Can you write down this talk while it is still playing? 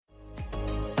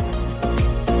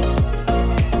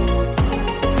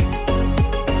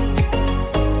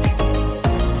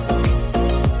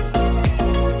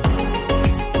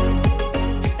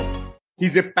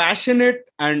He's a passionate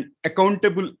and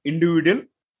accountable individual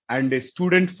and a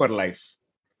student for life.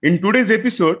 In today's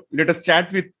episode, let us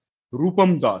chat with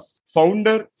Rupam Das,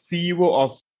 founder, CEO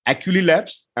of Aculi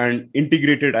Labs and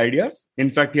Integrated Ideas. In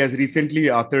fact, he has recently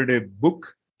authored a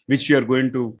book, which we are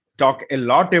going to talk a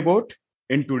lot about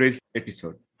in today's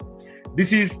episode.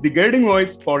 This is the Guiding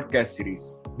Voice podcast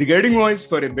series, the Guiding Voice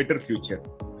for a better future.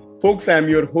 Folks, I am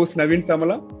your host Naveen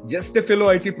Samala, just a fellow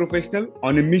IT professional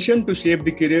on a mission to shape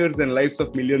the careers and lives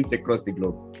of millions across the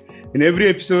globe. In every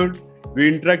episode, we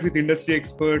interact with industry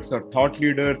experts or thought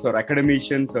leaders or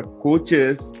academicians or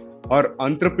coaches or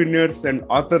entrepreneurs and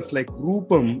authors like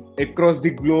Rupam across the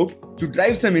globe to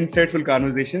drive some insightful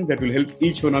conversations that will help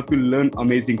each one of you learn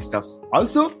amazing stuff.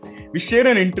 Also, we share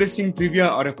an interesting trivia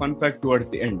or a fun fact towards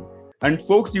the end. And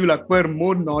folks, you will acquire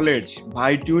more knowledge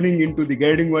by tuning into the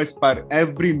Guiding Voice per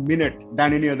every minute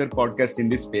than any other podcast in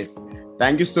this space.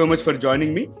 Thank you so much for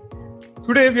joining me.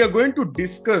 Today, we are going to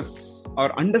discuss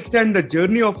or understand the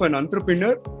journey of an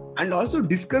entrepreneur and also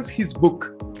discuss his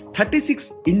book,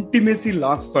 36 Intimacy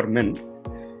Laws for Men,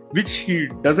 which he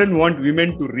doesn't want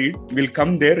women to read. We'll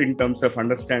come there in terms of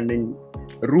understanding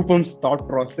Rupam's thought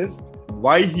process,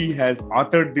 why he has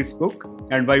authored this book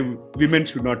and why women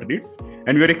should not read.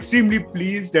 And we are extremely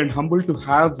pleased and humbled to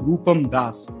have Rupam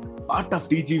Das, part of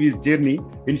TGV's journey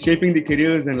in shaping the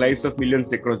careers and lives of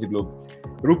millions across the globe.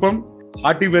 Rupam,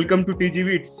 hearty welcome to TGV.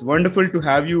 It's wonderful to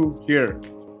have you here.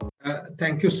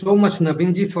 Thank you so much,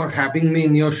 Naveenji, for having me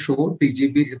in your show,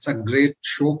 TGV. It's a great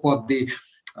show for the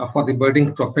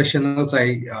budding professionals.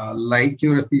 I like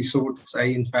your episodes. I,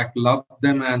 in fact, love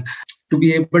them. And to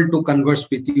be able to converse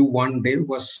with you one day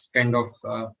was kind of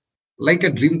like a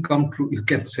dream come true, you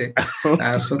can say.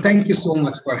 So thank you so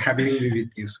much for having me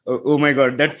with you. Oh my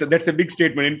God, that's a big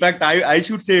statement. In fact, I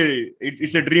should say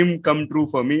it's a dream come true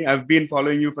for me. I've been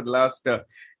following you for the last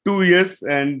 2 years,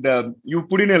 and you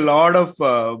put in a lot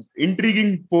of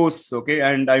intriguing posts. Okay,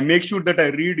 and I make sure that I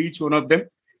read each one of them.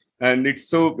 And it's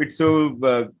so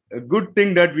a good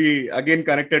thing that we again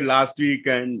connected last week,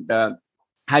 and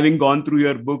having gone through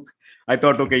your book, I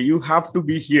thought, okay, you have to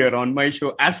be here on my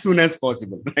show as soon as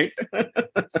possible, right?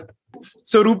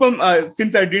 So Rupam,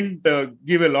 since I didn't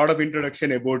give a lot of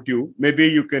introduction about you, maybe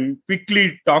you can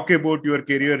quickly talk about your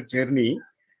career journey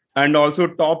and also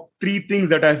top 3 things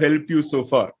that have helped you so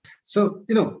far. So,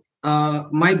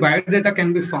 my biodata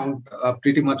can be found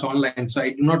pretty much online. So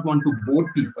I do not want to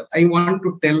bore people. I want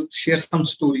to share some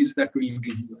stories that will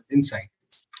give you an insight.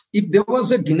 If there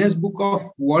was a Guinness Book of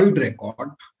World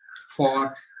Record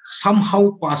for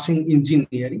somehow passing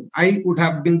engineering, I would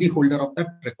have been the holder of that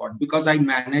record because I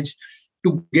managed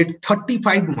to get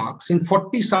 35 marks in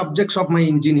 40 subjects of my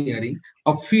engineering,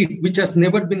 a feat which has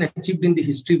never been achieved in the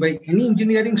history by any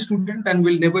engineering student and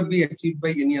will never be achieved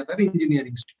by any other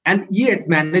engineering student. And yet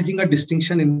managing a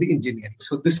distinction in the engineering.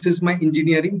 So this is my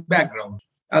engineering background.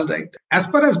 All right. As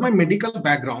far as my medical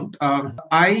background,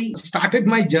 I started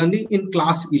my journey in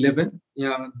class 11,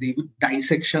 the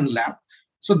dissection lab.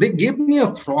 So they gave me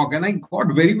a frog and I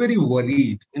got very, very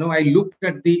worried. I looked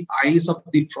at the eyes of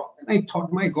the frog and I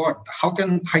thought, my God, how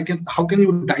can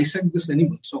you dissect this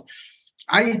animal? So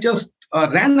I just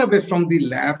ran away from the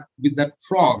lab with that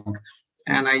frog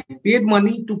and I paid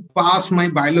money to pass my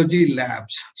biology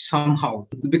labs somehow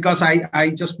because I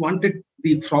just wanted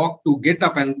the frog to get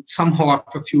up, and somehow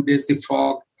after a few days, the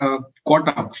frog got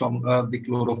up from the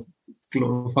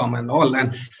chloroform and all.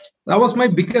 And that was my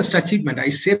biggest achievement. I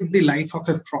saved the life of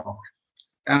a frog.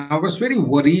 I was very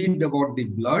worried about the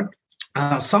blood.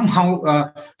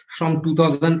 Somehow from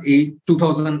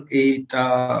 2008,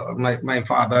 my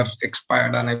father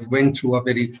expired and I went through a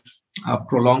very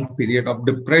prolonged period of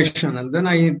depression. And then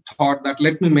I thought that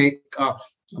let me make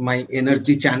my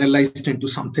energy channelized into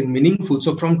something meaningful.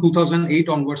 So from 2008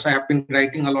 onwards, I have been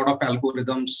writing a lot of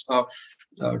algorithms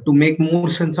to make more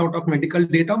sense out of medical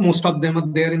data. Most of them are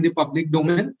there in the public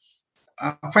domain.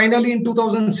 Finally, in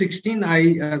 2016,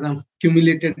 I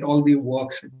accumulated all the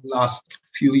works in the last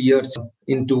few years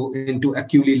into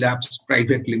Aculi Labs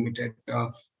Private Limited.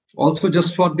 Also,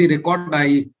 just for the record,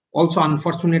 I also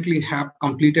unfortunately have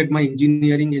completed my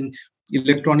engineering in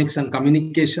electronics and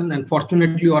communication, and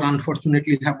fortunately or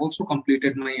unfortunately have also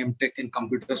completed my MTech in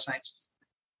computer science.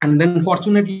 And then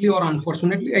fortunately or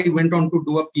unfortunately, I went on to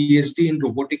do a PhD in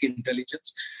robotic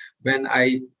intelligence when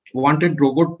I wanted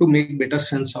robot to make better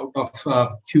sense out of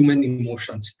human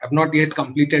emotions. I've not yet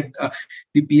completed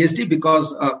the PhD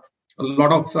because a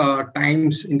lot of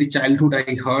times in the childhood,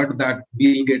 I heard that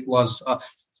Bill Gates was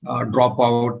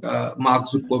dropout, Mark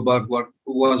Zuckerberg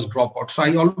was dropout. So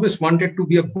I always wanted to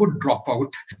be a good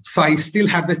dropout. So I still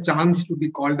have a chance to be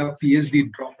called a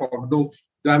PhD dropout, though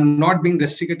I'm not being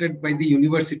restricted by the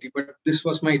university, but this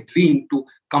was my dream to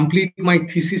complete my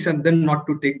thesis and then not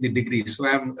to take the degree. So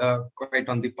I'm quite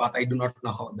on the path. I do not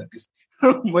know how that is.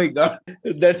 Oh my God,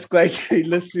 that's quite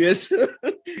illustrious.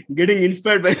 Getting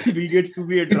inspired by Bill Gates to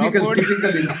be a dropout.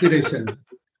 Typical inspiration.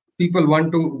 People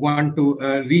want to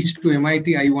reach to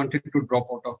MIT. I wanted to drop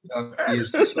out of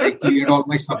PhD, so I cleared all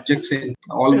my subjects in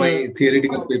all my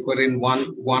theoretical paper in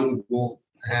one go,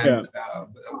 and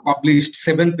published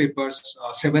 7 papers,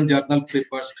 7 journal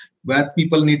papers where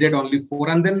people needed only 4,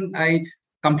 and then I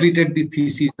completed the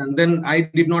thesis. And then I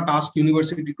did not ask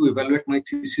university to evaluate my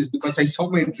thesis because I saw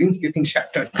my dreams getting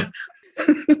shattered.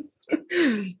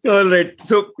 All right.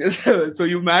 So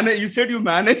you said you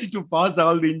managed to pass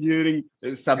all the engineering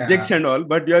subjects and all,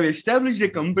 but you have established a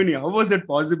company. How was that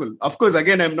possible? Of course,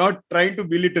 again, I'm not trying to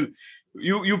belittle.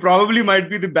 You probably might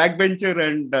be the backbencher,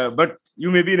 and but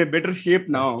you may be in a better shape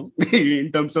now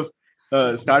in terms of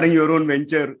starting your own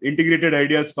venture, integrated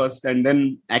ideas first, and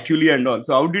then Aculi and all.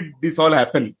 So how did this all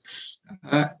happen?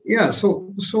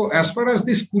 So as far as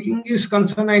the schooling is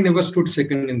concerned, I never stood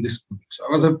second in this school. So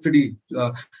I was a pretty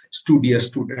studious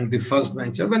student, the first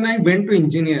bencher. When I went to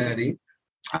engineering,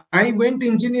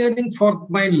 for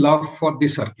my love for the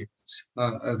circuits.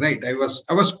 Right, I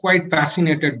was quite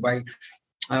fascinated by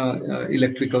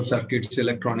electrical circuits,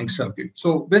 electronic circuits.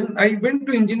 So when I went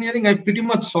to engineering, I pretty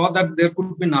much saw that there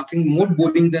could be nothing more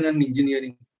boring than an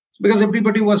engineering, because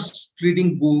everybody was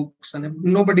reading books and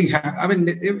nobody had,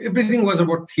 everything was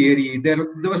about theory. There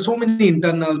were so many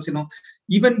internals,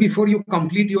 even before you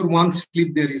complete your one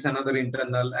sleep, there is another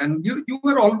internal, and you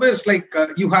were always like,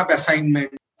 you have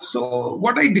assignment. So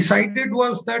what I decided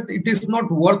was that it is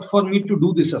not worth for me to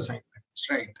do this assignments,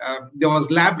 right? There was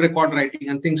lab record writing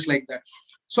and things like that.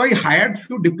 So I hired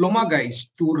few diploma guys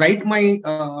to write my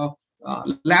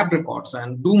lab records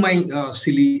and do my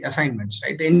silly assignments,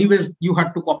 right? Anyways, you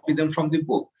had to copy them from the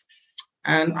book.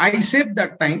 And I saved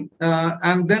that time.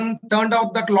 And then turned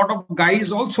out that a lot of guys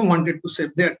also wanted to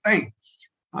save their time.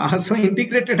 So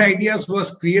integrated ideas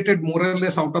was created more or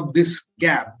less out of this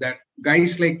gap, that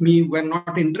guys like me were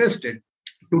not interested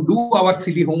to do our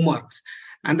silly homeworks.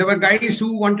 And there were guys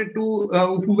who wanted to,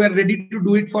 who were ready to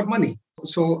do it for money.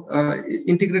 So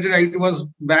integrated IT was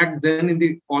back then in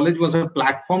the college was a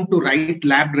platform to write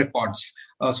lab records.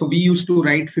 So we used to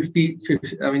write 50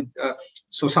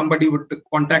 so somebody would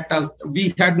contact us.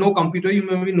 We had no computer. You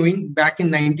may be knowing back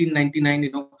in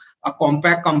 1999, a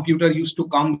compact computer used to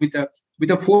come with a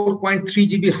 4.3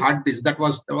 GB hard disk. That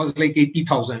was like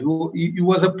 80,000. It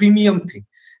was a premium thing.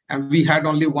 And we had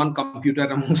only one computer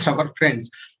amongst our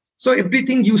friends. So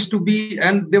everything used to be,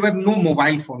 and there were no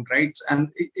mobile phone, right? And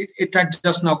it had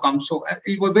just now come. So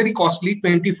it was very costly,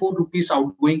 24 rupees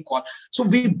outgoing call. So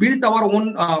we built our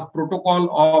own protocol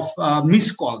of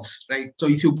missed calls, right? So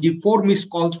if you give 4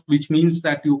 missed calls, which means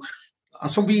that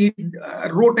so we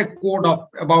wrote a code of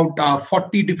about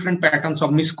 40 different patterns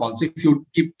of missed calls. If you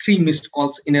keep 3 missed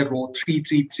calls in a row, 3,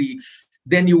 3, 3,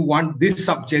 then you want this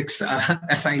subject's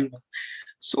assignment.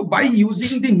 So by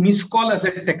using the missed call as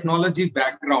a technology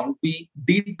background, we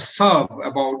did serve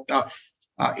about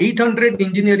 800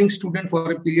 engineering students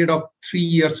for a period of 3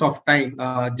 years of time,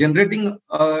 generating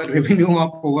a revenue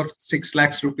of over 6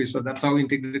 lakhs rupees. So that's how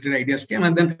integrated ideas came.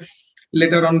 And then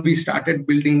later on, we started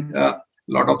building a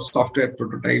lot of software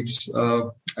prototypes.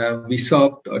 We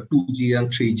served 2G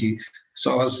and 3G.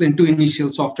 So I was into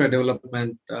initial software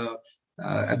development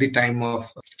at the time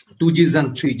of 2Gs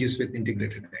and 3Gs with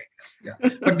integrated ideas. Yeah,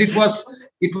 but it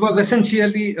was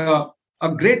essentially a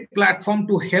great platform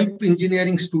to help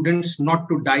engineering students not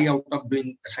to die out of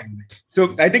doing assignments.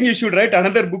 So I think you should write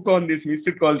another book on this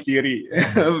missed call theory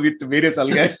with various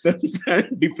algorithms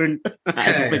and different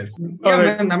aspects. Yeah,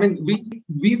 right.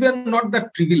 We were not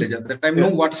that privileged at that time.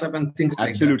 No WhatsApp and things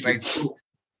Absolutely. Like that, right?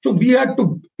 So we had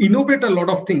to innovate a lot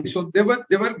of things. So there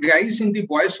were guys in the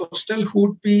boys' hostel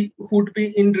who would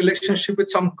be in relationship with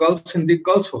some girls in the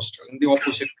girls' hostel in the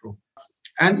opposite room.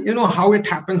 And you know how it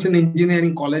happens in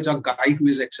engineering college, a guy who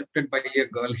is accepted by a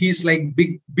girl, he's like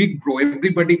big bro.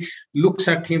 Everybody looks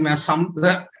at him as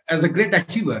a great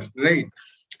achiever, right?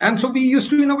 And so we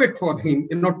used to innovate for him,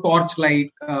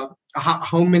 torchlight,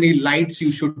 how many lights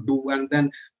you should do. And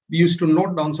then we used to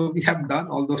note down. So we have done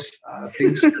all those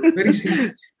things. Very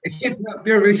silly.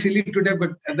 We are very silly today,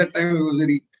 but at that time we were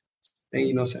very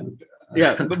innocent.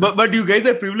 Yeah, but you guys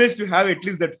are privileged to have at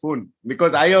least that phone,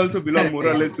 because I also belong more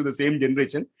or less to the same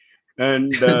generation.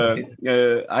 And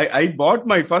I bought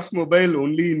my first mobile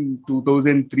only in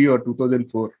 2003 or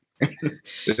 2004.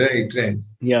 Right.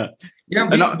 Yeah. Yeah,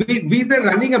 we were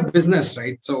running a business,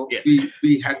 right? So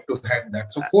we had to have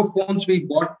that. So 4 phones we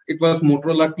bought. It was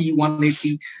Motorola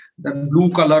T180, the blue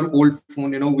color old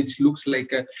phone, which looks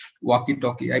like a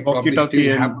walkie-talkie. I probably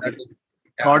still have that.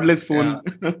 Cordless phone,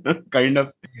 kind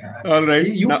of. Yeah. All right.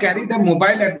 You carried a mobile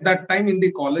at that time in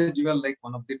the college. You were like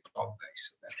one of the top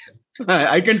guys. So that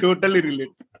helped. I can totally relate.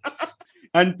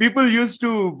 And people used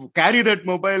to carry that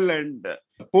mobile and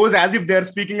pose as if they are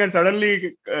speaking, and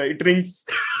suddenly it rings.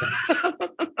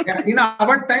 Yeah, in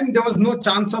our time, there was no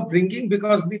chance of ringing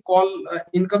because the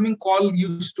incoming call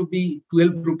used to be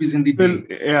 12 rupees in the day.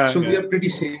 We are pretty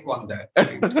safe on that.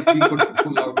 Right? We could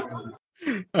pull out.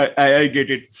 I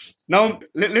get it. Now,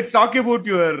 let's talk about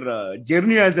your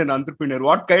journey as an entrepreneur.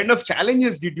 What kind of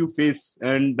challenges did you face,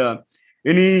 and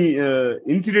any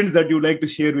incidents that you like to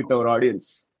share with our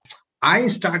audience? I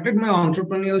started my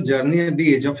entrepreneurial journey at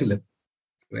the age of 11.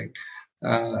 Right.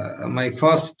 My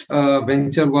first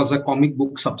venture was a comic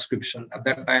book subscription. At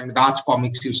that time, Raj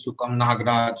Comics used to come,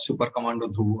 Nagraj, Super Commando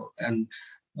Dhruva, and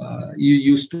you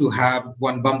used to have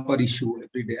one bumper issue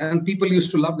every day. And people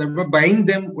used to love that. But buying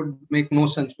them would make no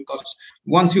sense because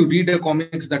once you read a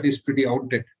comics, that is pretty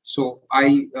outdated. So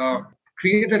I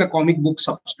created a comic book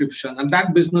subscription, and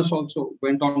that business also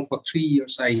went on for 3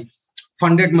 years. I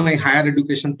funded my higher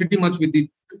education pretty much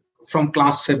from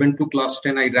class 7 to class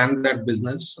 10. I ran that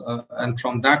business, and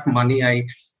from that money, I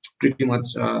pretty much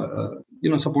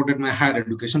supported my higher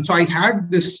education. So I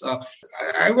had this.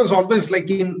 I was always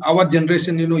like, in our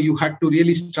generation, you had to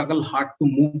really struggle hard to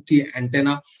move the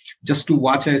antenna just to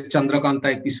watch a Chandrakanta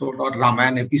episode or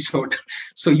Ramayana episode.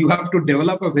 So you have to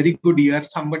develop a very good ear.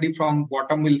 Somebody from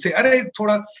bottom will say, "Arey,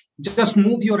 thoda, just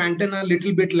move your antenna a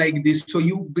little bit like this." So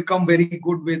you become very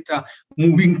good with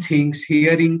moving things,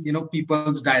 hearing,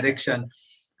 people's direction.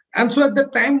 And so at the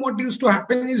time, what used to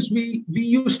happen is we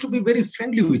used to be very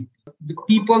friendly with the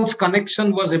people's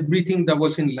connection was everything that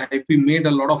was in life. We made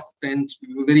a lot of friends.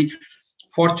 We were very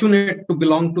fortunate to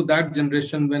belong to that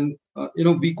generation when,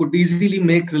 we could easily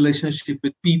make relationship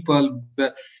with people. We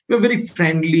were very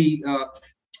friendly.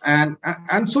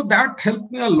 And so that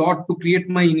helped me a lot to create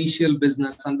my initial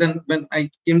business. And then when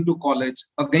I came to college,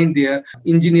 again there,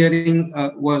 engineering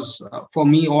was for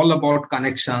me all about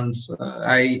connections.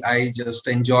 I just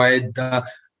enjoyed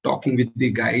talking with the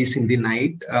guys in the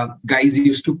night. Guys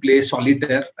used to play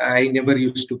solitaire. I never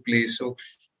used to play.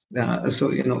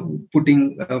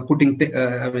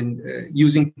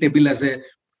 Using table as a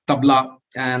tabla,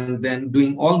 and then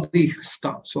doing all the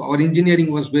stuff. So our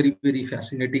engineering was very, very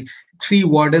fascinating. 3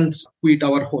 wardens quit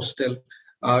our hostel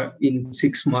in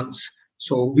 6 months.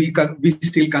 So we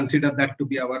still consider that to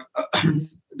be our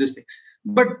this thing.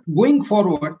 But going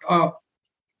forward,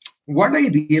 what I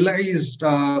realized,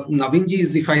 Navinji,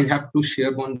 is if I have to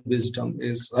share one wisdom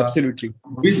is absolutely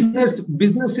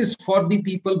business is for the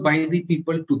people, by the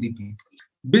people, to the people.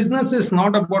 Business is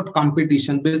not about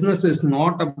competition. Business is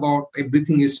not about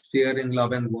everything is fair in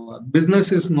love and war.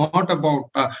 Business is not about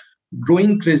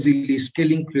growing crazily,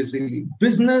 scaling crazily.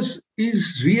 Business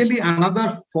is really another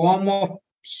form of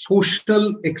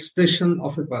social expression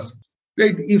of a person.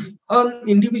 Right? If an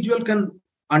individual can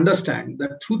understand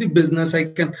that through the business, I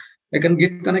can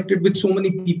get connected with so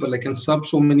many people, I can serve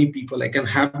so many people, I can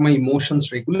have my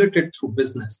emotions regulated through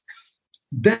business,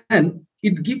 then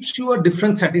it gives you a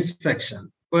different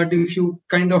satisfaction. But if you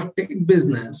kind of take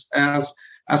business as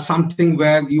something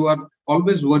where you are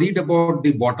always worried about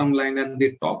the bottom line and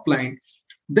the top line,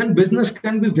 then business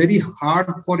can be very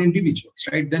hard for individuals,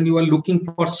 right? Then you are looking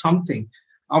for something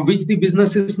of which the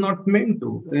business is not meant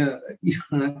to,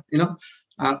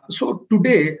 So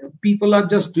today, people are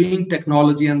just doing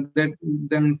technology, and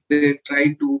then they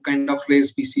try to kind of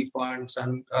raise VC funds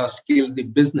and scale the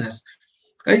business.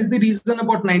 Is the reason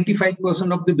about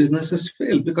 95% of the businesses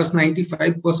fail, because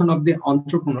 95% of the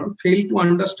entrepreneurs fail to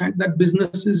understand that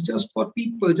business is just for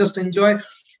people, just enjoy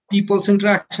people's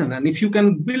interaction. And if you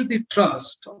can build the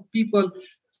trust of people,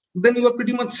 then you are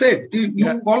pretty much set.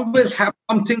 You always have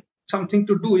something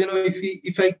to do.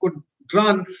 If I could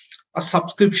run a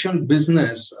subscription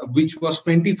business, which was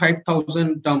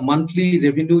 25,000 monthly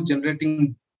revenue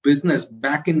generating business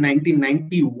back in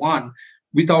 1991,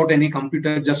 without any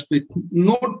computer, just with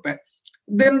notepad,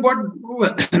 then what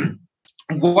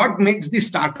makes the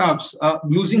startups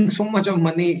losing so much of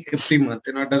money every month?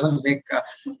 Doesn't make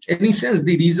any sense.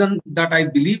 The reason that I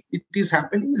believe it is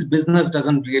happening is business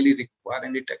doesn't really require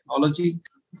any technology.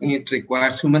 It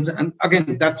requires humans. And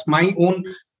again, that's my own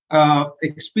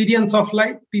experience of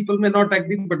life. People may not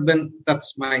agree, but then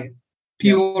that's my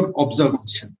pure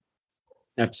observation.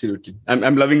 Absolutely.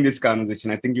 I'm loving this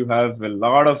conversation. I think you have a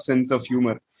lot of sense of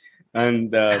humor.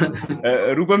 And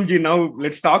Rupamji, now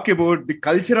let's talk about the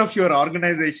culture of your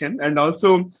organization. And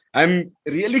also, I'm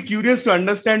really curious to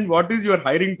understand what is your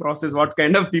hiring process? What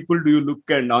kind of people do you look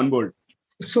and onboard?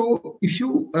 So if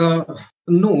you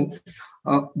know,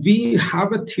 we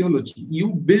have a theology.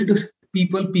 You build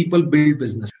people, people build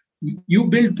business. You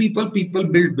build people, people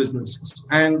build businesses.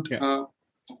 And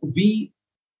we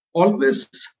always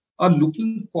are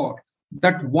looking for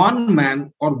that one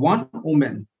man or one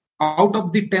woman out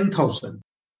of the 10,000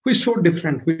 who is so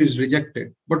different, who is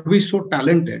rejected, but who is so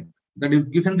talented that if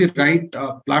given the right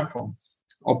platform,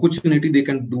 opportunity, they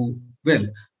can do well.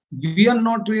 We are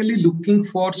not really looking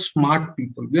for smart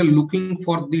people. We are looking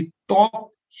for the top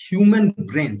human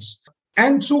brains.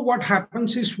 And so what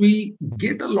happens is we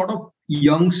get a lot of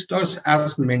youngsters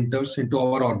as mentors into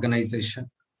our organization.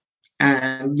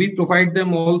 And we provide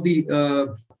them all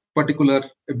the particular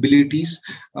abilities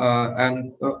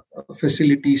and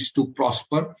facilities to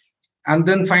prosper. And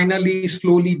then finally,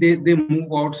 slowly, they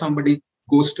move out. Somebody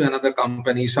goes to another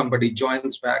company, somebody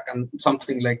joins back, and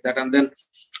something like that. And then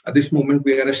at this moment,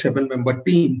 we are a 7-member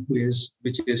team,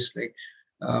 which is like,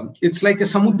 it's like a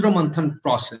Samudra Manthan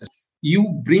process.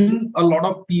 You bring a lot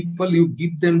of people, you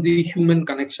give them the human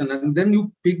connection, and then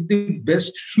you pick the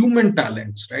best human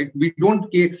talents, right? We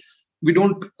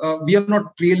are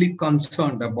not really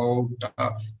concerned about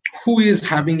who is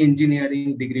having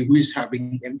engineering degree, who is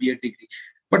having MBA degree.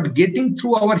 But getting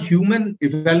through our human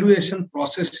evaluation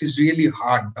process is really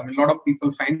hard. I mean, a lot of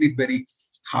people find it very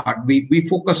hard. We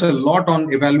focus a lot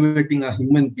on evaluating a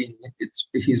human being, it's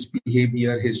his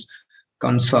behavior, his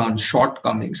concerns,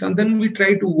 shortcomings, and then we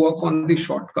try to work on the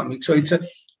shortcomings. So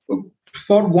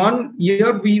for 1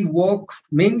 year, we work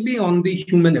mainly on the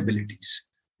human abilities.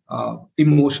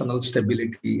 Emotional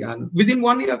stability, and within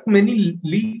 1 year many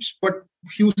leaps but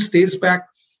few stays back.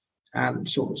 And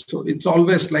so it's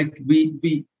always like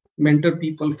we mentor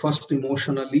people first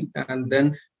emotionally, and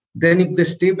then if they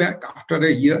stay back after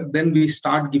a year, then we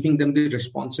start giving them the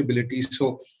responsibilities.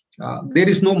 So there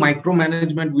is no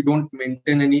micromanagement. We don't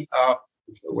maintain any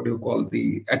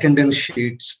the attendance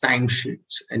sheets, time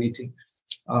sheets, anything.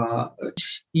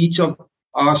 Each of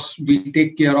us, we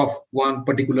take care of one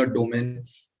particular domain.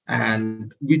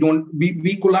 And we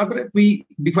collaborate, we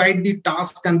divide the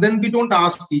task, and then we don't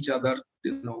ask each other,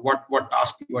 what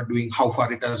task you are doing, how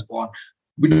far it has gone.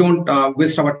 We don't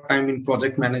waste our time in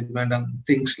project management and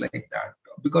things like that,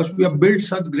 because we have built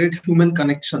such great human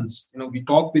connections. We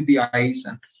talk with the eyes,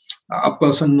 and a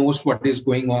person knows what is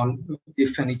going on.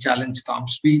 If any challenge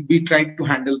comes, we try to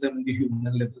handle them in the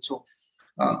human level. So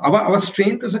our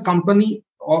strength as a company,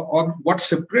 or what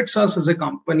separates us as a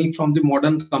company from the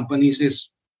modern companies, is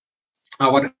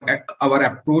our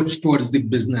approach towards the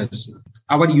business.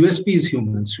 Our USP is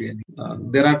humans, really.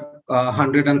 There are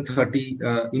 130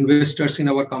 investors in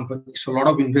our company, so a lot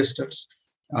of investors,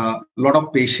 a lot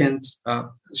of patience.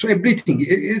 So everything,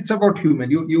 it's about human.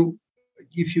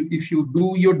 If you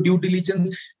do your due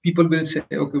diligence, people will say,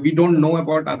 okay, we don't know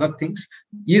about other things.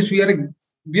 Yes, we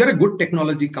are a good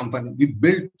technology company. We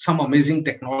built some amazing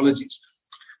technologies,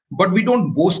 but we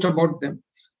don't boast about them.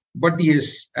 But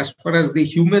yes, as far as the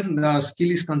human skill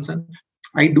is concerned,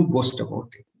 I do boast about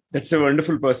it. That's a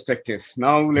wonderful perspective.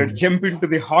 Now let's jump into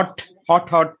the hot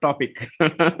topic.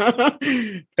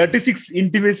 36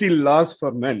 Intimacy Laws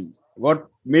for Men. What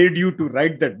made you to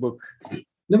write that book?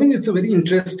 I mean, it's a very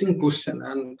interesting question.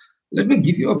 And let me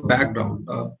give you a background.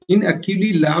 In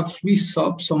Aculi Labs, we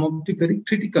serve some of the very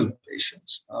critical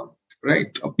patients.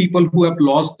 Right, people who have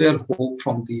lost their hope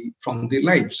from the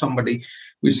life. Somebody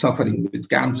who is suffering with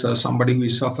cancer, somebody who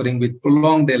is suffering with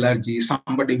prolonged allergy,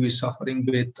 somebody who is suffering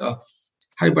with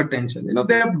hypertension.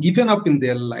 They have given up in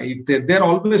their life. They're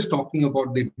always talking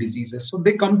about their diseases. So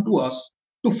they come to us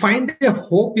to find a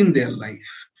hope in their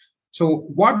life. So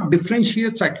what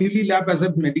differentiates Aculi Lab as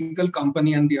a medical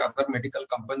company and the other medical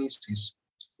companies is,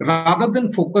 rather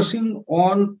than focusing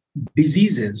on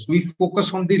diseases, we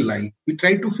focus on the life. We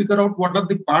try to figure out what are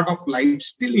the part of life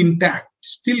still intact,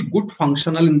 still good,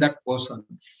 functional in that person,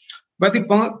 but the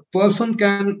person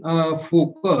can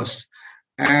focus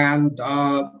and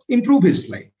improve his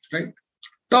life, right?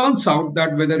 Turns out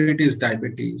that whether it is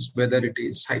diabetes, whether it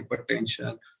is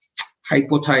hypertension,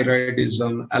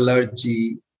 hypothyroidism,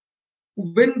 allergy,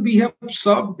 when we have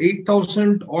served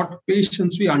 8,000 odd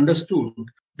patients, we understood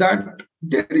that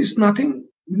there is nothing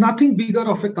bigger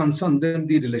of a concern than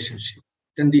the relationship,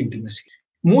 than the intimacy.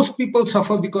 Most people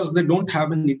suffer because they don't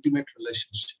have an intimate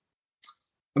relationship.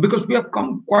 Because we have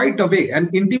come quite a way, and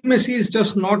intimacy is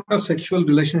just not a sexual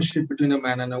relationship between a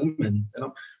man and a woman.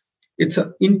 It's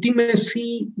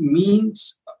intimacy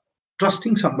means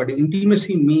trusting somebody.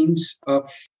 Intimacy means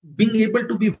being able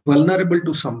to be vulnerable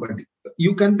to somebody.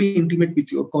 You can be intimate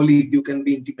with your colleague. You can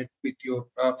be intimate with your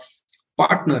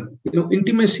partner.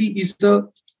 Intimacy is the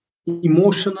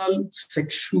emotional,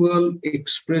 sexual,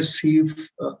 expressive,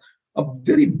 a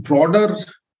very broader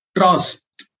trust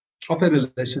of a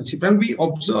relationship. And we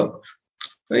observe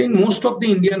in most of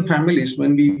the Indian families,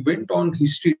 when we went on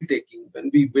history taking, when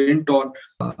we went on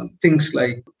things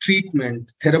like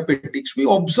treatment, therapeutics, we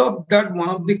observed that one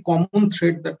of the common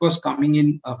thread that was coming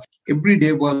in every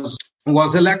day was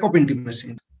a lack of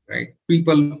intimacy. Right?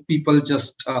 People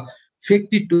just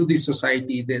faked it to the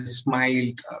society. They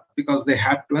smiled because they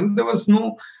had to, and there was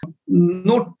no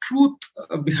truth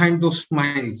behind those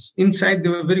smiles. Inside, they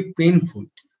were very painful.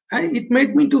 And it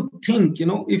made me to think,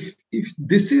 if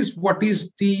this is what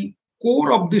is the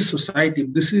core of the society, if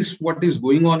this is what is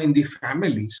going on in the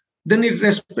families, then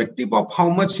irrespective of how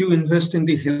much you invest in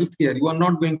the healthcare, you are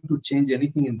not going to change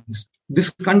anything in this. This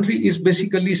country is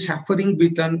basically suffering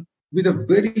with a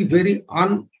very, very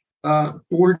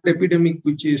untold epidemic,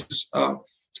 which is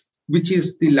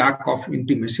the lack of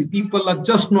intimacy. People are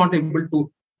just not able to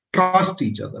trust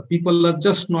each other. People are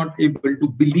just not able to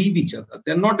believe each other.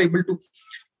 They're not able to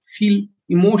feel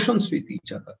emotions with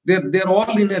each other. They're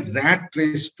all in a rat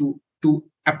race to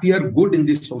appear good in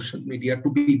this social media, to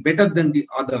be better than the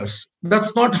others.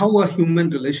 That's not how a human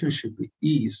relationship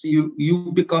is.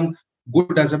 You become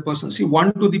good as a person. See,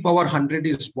 1 to the power 100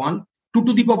 is 1. 2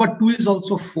 to the power 2 is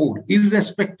also 4.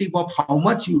 Irrespective of how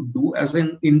much you do as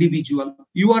an individual,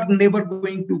 you are never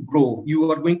going to grow. You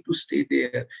are going to stay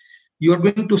there. You are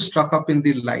going to stuck up in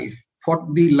the life. For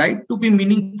the life to be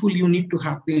meaningful, you need to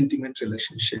have the intimate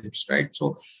relationships, right?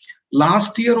 So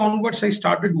last year onwards, I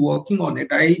started working on it.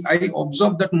 I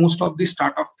observed that most of the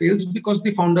startup fails because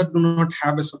the founder do not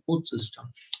have a support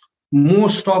system.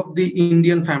 Most of the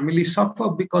Indian families suffer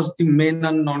because the men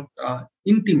are not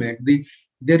intimate.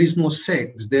 There is no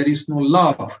sex. There is no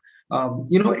love.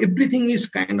 Everything is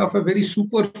kind of a very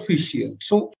superficial.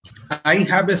 So I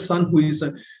have a son who is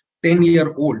a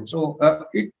 10-year-old. So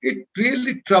it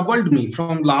really troubled me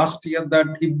from last year that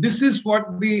if this is what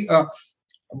the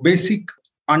basic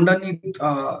underneath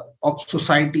of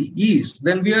society is,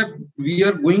 then we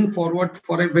are going forward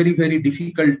for a very, very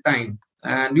difficult time.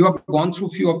 And you have gone through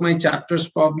a few of my chapters.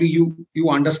 Probably you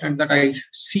understand that I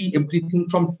see everything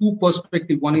from two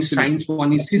perspectives. One is science,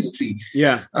 one is history.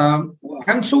 Yeah.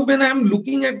 And so when I'm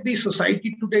looking at the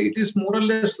society today, it is more or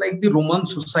less like the Roman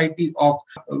society of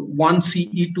 1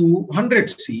 CE to 100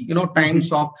 CE,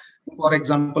 times of, for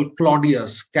example,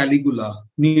 Claudius, Caligula,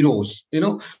 Nero's,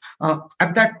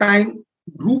 at that time,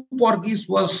 group orgies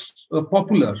was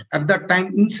popular. At that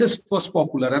time, incest was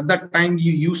popular. At that time,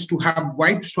 you used to have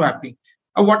wife swapping.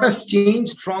 What has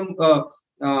changed from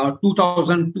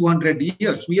 2,200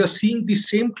 years? We are seeing the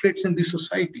same traits in the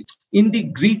society. In the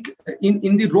Greek,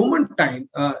 in the Roman time,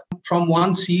 from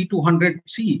 1 CE to 100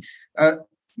 CE,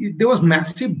 there was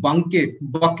massive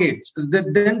buckets.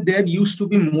 Then there used to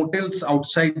be motels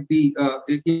outside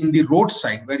in the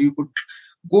roadside where you could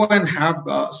go and have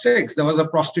sex. There was a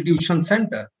prostitution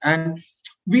center. And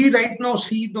we right now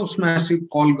see those massive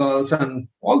call girls and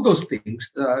all those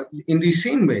things in the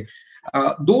same way.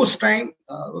 Those time,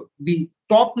 the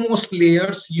topmost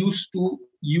layers used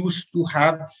to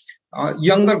have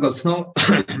younger girls. Now,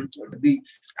 the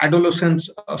adolescent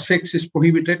sex is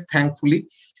prohibited, thankfully.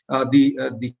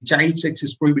 The child sex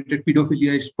is prohibited,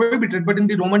 pedophilia is prohibited. But in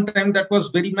the Roman time, that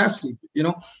was very massive.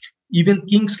 Even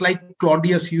kings like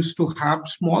Claudius used to have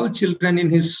small children in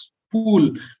his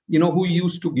pool, who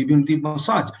used to give him the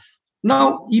massage.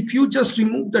 Now, if you just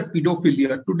remove that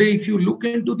pedophilia, today, if you look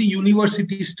into the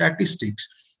university statistics,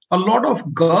 a lot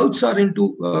of girls are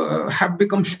have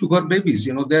become sugar babies.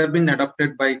 They have been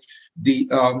adopted by the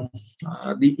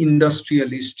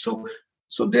industrialists.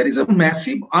 So there is a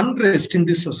massive unrest in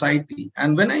this society.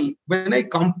 And when I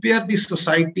compare this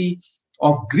society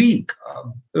of Greek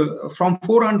from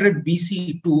 400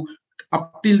 BC to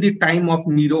up till the time of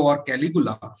Nero or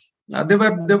Caligula, there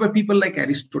were people like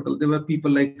Aristotle, there were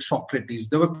people like Socrates,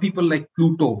 there were people like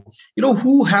Pluto,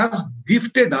 who has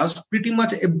gifted us pretty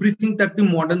much everything that the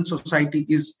modern society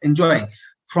is enjoying,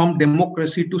 from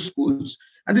democracy to schools.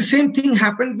 And the same thing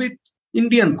happened with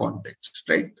Indian context,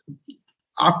 right?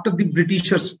 After the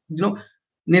Britishers,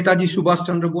 Netaji Subhash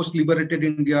Chandra Bose liberated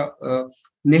India.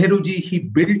 Nehruji, he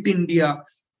built India.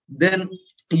 Then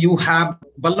you have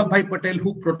Vallabhbhai Patel,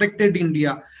 who protected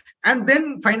India. And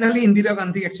then finally, Indira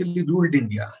Gandhi actually ruled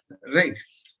India, right?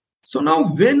 So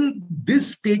now when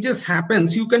this stages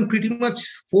happens, you can pretty much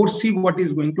foresee what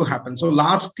is going to happen. So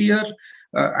last year,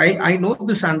 I know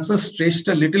this answer stretched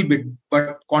a little bit,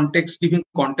 but giving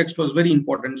context was very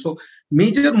important. So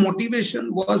major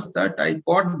motivation was that I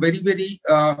got very, very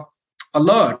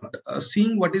alert,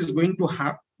 seeing what is going to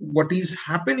happen, what is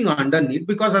happening underneath,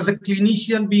 because as a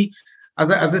clinician,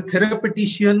 as a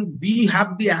therapeutician, we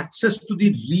have the access to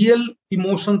the real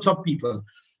emotions of people,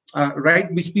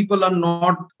 right? Which people are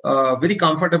not very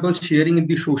comfortable sharing in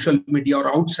the social media or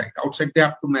outside. Outside, they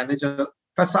have to manage a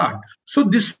facade. So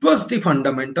this was the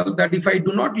fundamental, that if I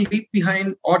do not leave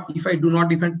behind, or if I do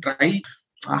not even try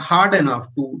hard enough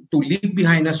to leave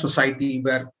behind a society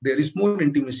where there is more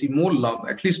intimacy, more love,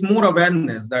 at least more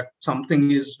awareness that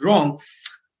something is wrong,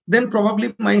 then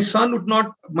probably my son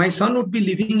would be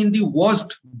living in the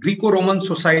worst Greco-Roman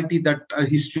society that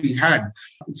history had.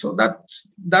 So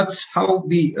that's how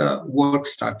the work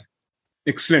started.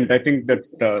 Excellent. I think that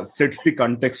sets the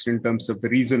context in terms of the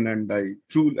reason, and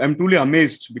I'm truly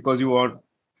amazed, because you are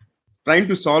trying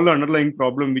to solve the underlying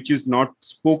problem which is not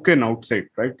spoken outside,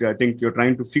 right? I think you're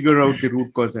trying to figure out the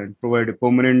root cause and provide a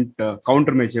permanent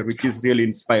countermeasure, which is really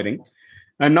inspiring.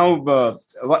 And now,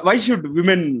 why should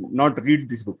women not read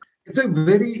this book? It's a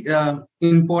very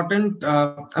important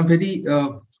and very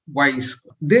wise.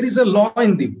 There is a law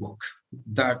in the book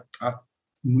that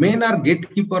men are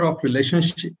gatekeeper of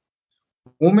relationship,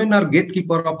 women are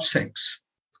gatekeeper of sex.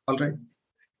 All right.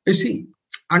 You see,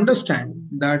 understand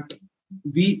that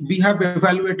we have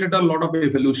evaluated a lot of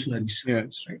evolutionary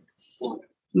science, right?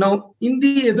 Now, in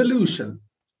the evolution,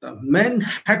 men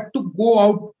had to go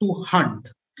out to hunt,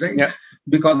 right? Yeah.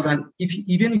 Because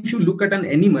even if you look at an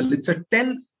animal, it's a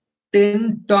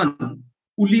 10-ton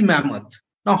woolly mammoth.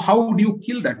 Now, how do you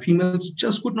kill that? Females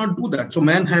just could not do that. So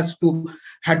man had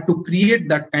to create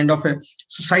that kind of a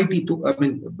society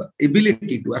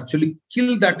ability to actually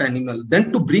kill that animal,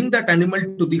 then to bring that animal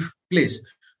to the place.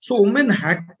 So women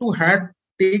had to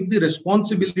take the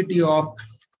responsibility of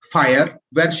fire,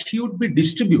 where she would be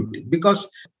distributing. Because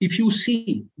if you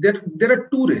see, there are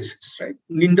two races, right?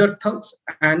 Neanderthals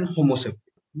and Homo sapiens.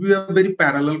 We are very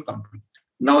parallel company.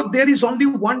 Now, there is only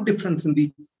one difference in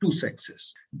the two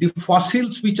sexes. The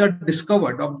fossils which are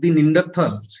discovered of the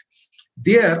Neanderthals,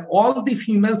 there all the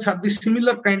females have the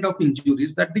similar kind of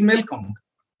injuries that the male conquered,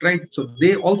 right? So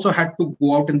they also had to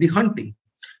go out in the hunting.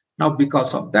 Now,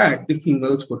 because of that, the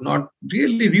females could not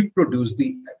really reproduce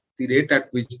the rate at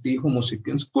which the Homo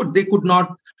sapiens could. They could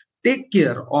not take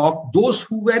care of those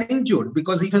who were injured,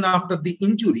 because even after the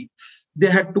injury,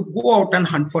 they had to go out and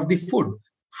hunt for the food.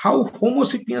 How Homo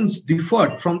sapiens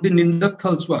differed from the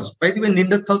Neanderthals was, by the way,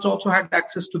 Neanderthals also had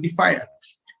access to the fire.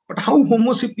 But how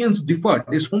Homo sapiens differed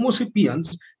is Homo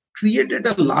sapiens created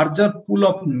a larger pool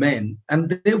of men, and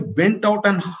they went out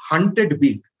and hunted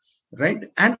big, right?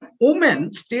 And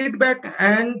women stayed back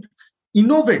and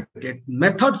innovated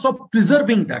methods of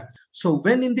preserving that. So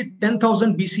when in the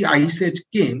 10,000 BC Ice Age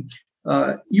came,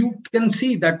 you can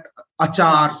see that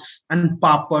achars and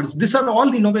papads, these are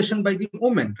all innovation by the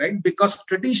women, right? Because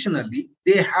traditionally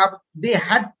they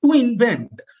had to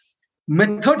invent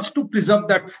methods to preserve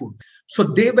that food. So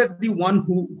they were the one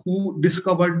who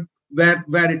discovered where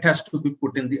it has to be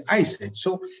put in the Ice Age.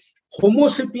 So Homo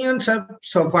sapiens have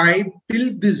survived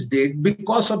till this date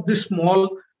because of this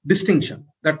small distinction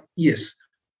that yes,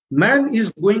 man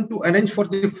is going to arrange for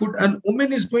the food and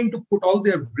woman is going to put all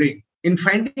their brain in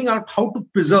finding out how to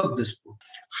preserve this food,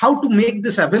 how to make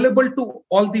this available to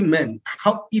all the men,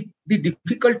 how if the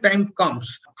difficult time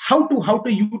comes, how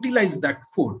to utilize that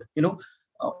food.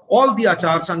 All the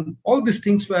achars and all these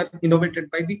things were innovated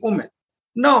by the woman.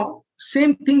 Now,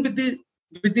 same thing with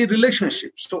the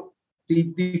relationship. So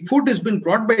the food has been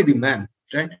brought by the man,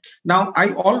 right? Now,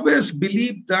 I always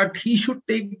believe that he should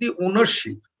take the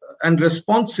ownership and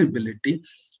responsibility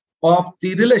of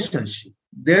the relationship.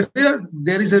 There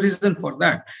is a reason for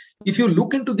that. If you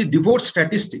look into the divorce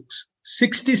statistics,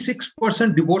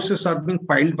 66% divorces are being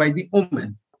filed by the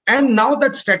women. And now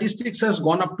that statistics has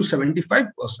gone up to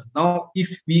 75%. Now,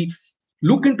 if we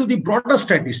look into the broader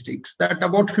statistics, that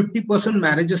about 50%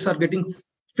 marriages are getting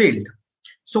failed.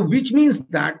 So which means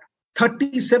that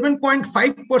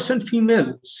 37.5%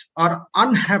 females are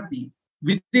unhappy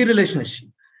with the relationship.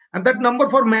 And that number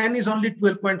for men is only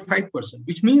 12.5%,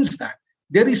 which means that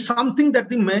there is something that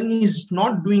the man is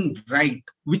not doing right,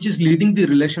 which is leading the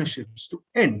relationships to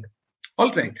end.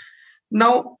 All right.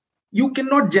 Now, you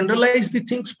cannot generalize the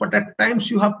things, but at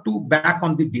times you have to back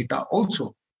on the data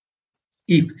also.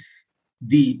 If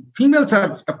the females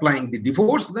are applying the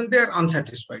divorce, then they are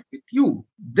unsatisfied with you.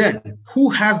 Then who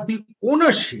has the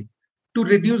ownership to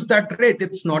reduce that rate?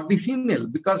 It's not the female,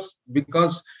 because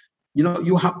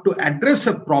you have to address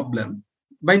a problem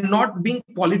by not being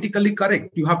politically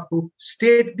correct. You have to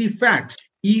state the facts.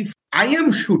 If I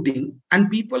am shooting and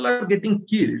people are getting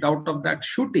killed out of that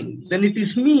shooting, then it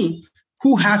is me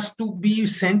who has to be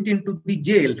sent into the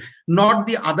jail, not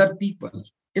the other people.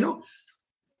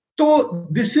 So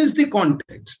this is the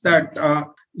context that,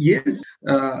 yes,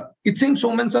 it seems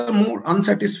women are more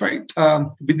unsatisfied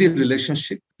with the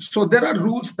relationship. So there are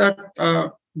rules that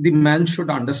the man should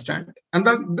understand. And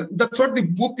that's what the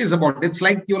book is about. It's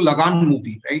like your Lagan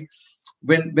movie, right?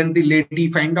 When the lady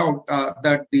find out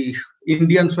that the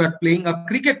Indians were playing a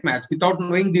cricket match without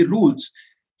knowing the rules,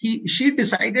 she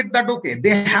decided that, okay,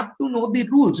 they have to know the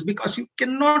rules because you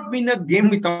cannot win a game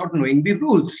without knowing the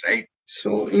rules, right?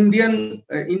 So Indian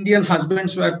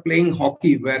husbands were playing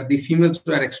hockey where the females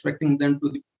were expecting them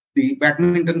to be the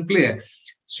badminton player.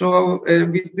 So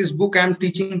with this book, I'm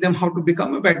teaching them how to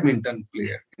become a badminton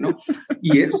player.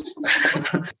 Yes,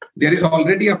 there is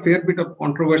already a fair bit of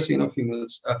controversy.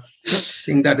 Females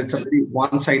think that it's a very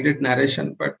one-sided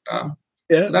narration, but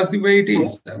that's the way it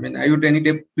is. I mean, I would any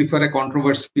day prefer a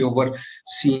controversy over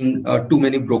seeing too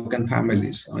many broken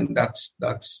families. I mean, that's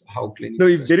how clinical.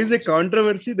 So if there is a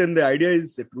controversy, then the idea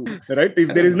is approved, right?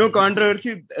 If there is no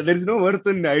controversy, there is no worth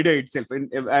in the idea itself.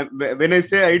 And when I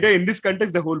say idea in this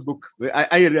context, the whole book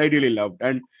I really loved.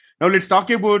 And now let's talk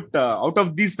about out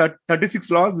of these 36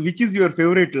 laws, which is your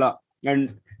favorite law?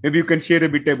 And maybe you can share a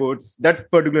bit about that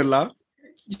particular law.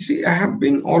 You see, I have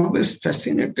been always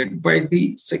fascinated by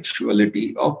the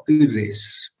sexuality of the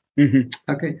race. Mm-hmm.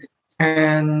 Okay.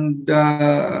 And there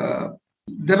are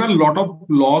a lot of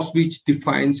laws which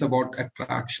defines about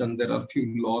attraction. There are a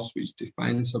few laws which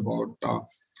defines about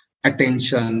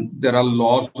attention. There are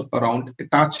laws around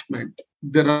attachment.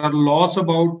 There are laws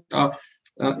about,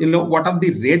 what are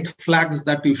the red flags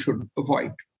that you should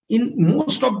avoid. In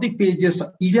most of the pages,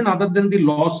 even other than the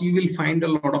laws, you will find a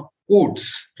lot of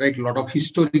quotes, right? A lot of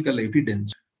historical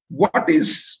evidence. What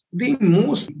is the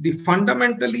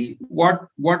fundamentally what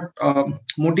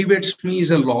motivates me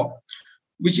is a law,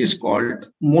 which is called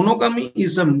monogamy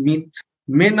is a myth.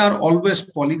 Men are always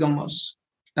polygamous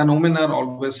and women are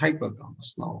always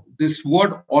hypergamous. Now, this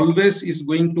word always is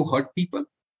going to hurt people.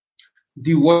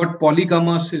 The word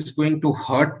polygamous is going to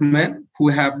hurt men who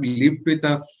have lived with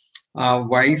a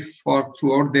wife for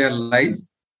throughout their life.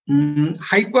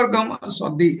 Hypergamous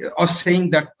or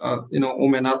saying that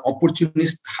women are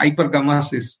opportunist.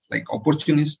 Hypergamous is like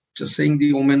opportunist. Just saying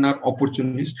the women are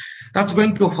opportunist. That's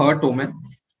going to hurt women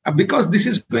because this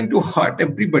is going to hurt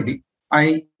everybody.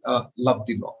 I love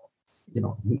the law.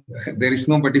 There is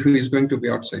nobody who is going to be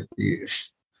outside the.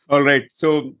 All right.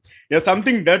 So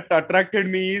something that attracted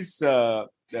me is a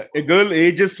girl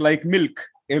ages like milk,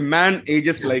 a man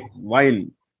ages like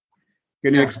wine.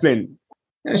 Can you explain?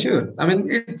 Yeah, sure. I mean,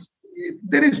 it's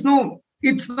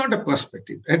not a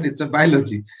perspective, right? It's a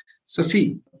biology. So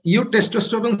see, your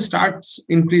testosterone starts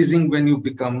increasing when you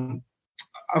become,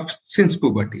 since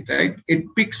puberty, right? It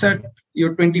peaks at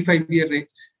your 25-year age.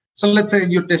 So let's say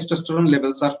your testosterone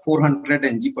levels are 400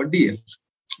 ng per dl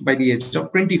by the age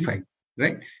of 25,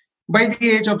 right? By the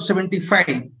age of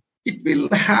 75, it will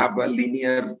have a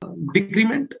linear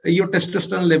decrement. Your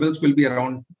testosterone levels will be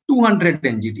around 200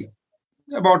 ng/dl.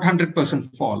 About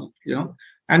 100% fall,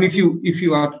 and if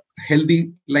you are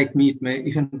healthy like me, it may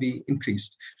even be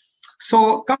increased.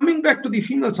 So coming back to the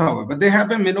females, however, they have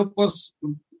a menopause.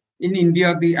 In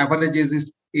India, the average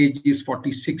age is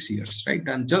 46 years, right?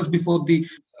 And just before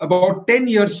about 10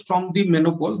 years from the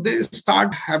menopause, they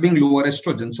start having lower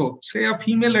estrogen. So say a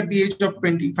female at the age of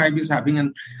 25 is having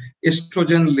an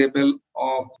estrogen level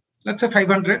of, let's say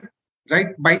 500, right?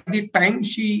 By the time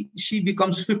she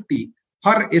becomes 50,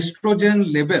 her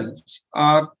estrogen levels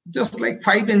are just like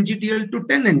 5 ng/dl to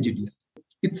 10 ng/dl.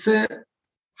 It's a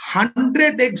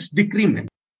 100x decrement,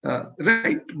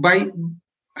 right? By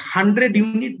 100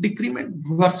 unit decrement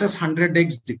versus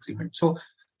 100x decrement.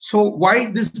 So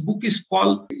why this book is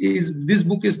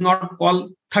not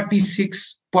called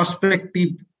 36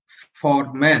 perspective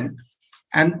for men,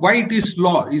 and why it is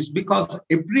law is because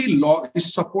every law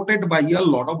is supported by a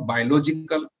lot of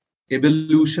biological,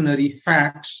 evolutionary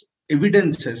facts,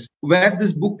 evidences. Where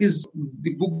the book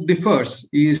differs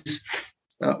is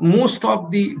most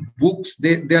of the books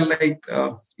they're like,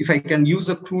 if I can use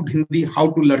a crude Hindi,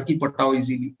 how to ladki patao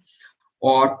easily,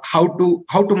 or how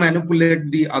to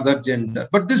manipulate the other gender.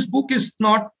 But this book is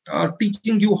not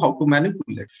teaching you how to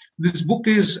manipulate. This book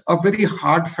is a very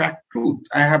hard fact truth.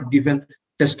 I have given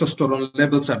testosterone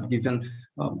levels, I've given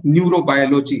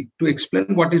neurobiology to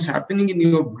explain what is happening in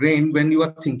your brain when you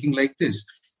are thinking like this.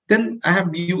 Then I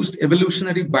have used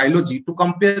evolutionary biology to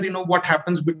compare, what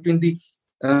happens between the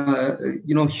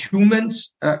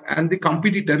humans and the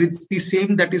competitor. It's the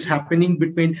same that is happening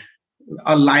between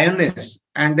a lioness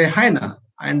and a hyena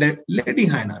and a lady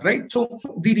hyena, right? So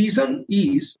the reason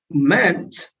is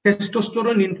man's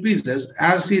testosterone increases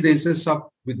as he raises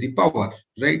up with the power,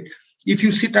 right? If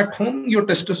you sit at home, your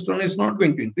testosterone is not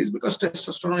going to increase because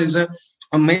testosterone is a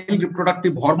male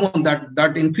reproductive hormone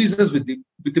that increases with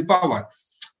the power.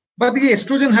 But the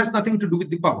estrogen has nothing to do with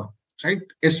the power, right?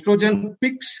 Estrogen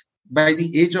peaks by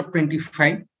the age of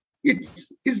 25.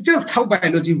 It's just how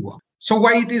biology works. So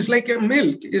why it is like a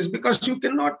milk is because you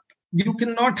cannot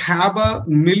have a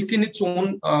milk in its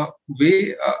own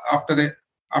way after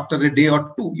a day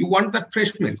or two. You want that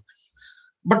fresh milk.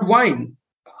 But wine,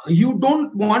 you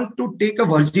don't want to take a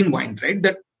virgin wine, right?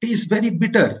 That tastes very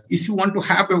bitter. If you want to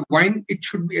have a wine, it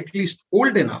should be at least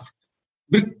old enough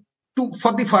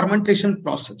for the fermentation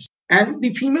process. And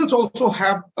the females also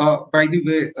have, by the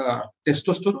way,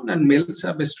 testosterone, and males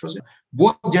have estrogen.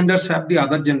 Both genders have the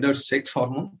other gender's sex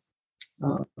hormone.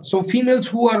 So females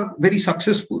who are very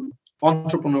successful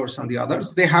entrepreneurs and the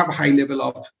others, they have high level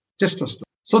of testosterone.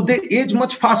 So they age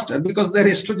much faster because their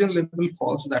estrogen level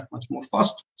falls that much more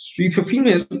fast. So if a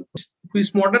female who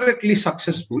is moderately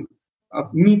successful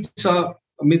meets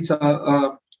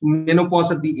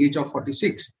menopause at the age of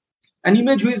 46, an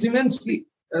image who is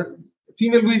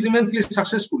female who is immensely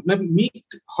successful may meet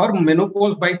her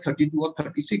menopause by 32 or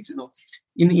 36.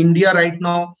 In India right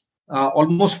now,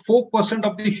 almost 4%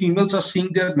 of the females are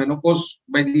seeing their menopause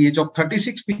by the age of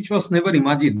 36, which was never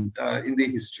imagined in the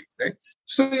history, right?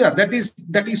 So yeah, that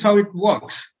is how it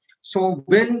works. So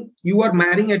when you are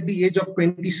marrying at the age of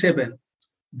 27,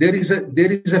 there is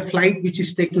a flight which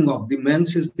is taking off. The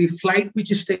men's is the flight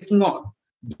which is taking off,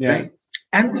 right?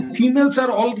 And the females are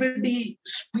already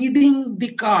speeding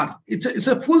the car. It's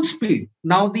a full speed.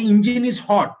 Now the engine is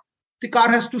hot. The car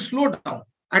has to slow down.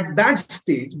 At that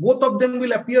stage, both of them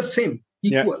will appear same,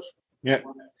 equal. Yeah.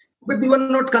 But you are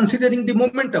not considering the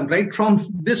momentum, right? From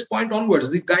this point onwards,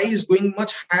 the guy is going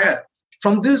much higher.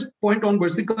 From this point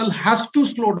onwards, the girl has to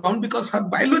slow down because her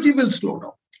biology will slow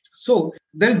down. So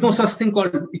there is no such thing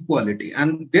called equality.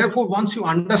 And therefore, once you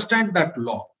understand that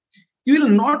law, you will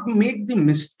not make the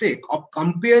mistake of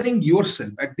comparing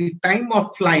yourself at the time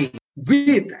of flying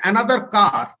with another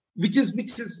car, which is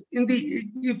in the,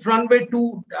 if runway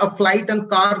to a flight and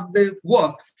car, they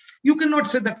work. You cannot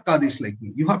say that car is like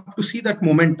me. You have to see that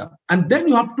momentum. And then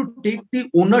you have to take the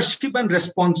ownership and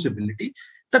responsibility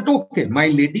that, okay, my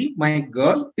lady, my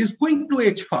girl is going to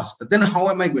age faster. Then how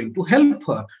am I going to help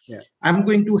her? Yeah. I'm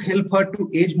going to help her to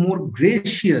age more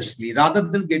graciously rather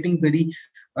than getting very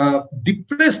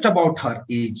depressed about her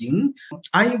aging.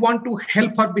 I want to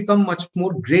help her become much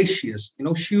more gracious.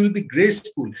 She will be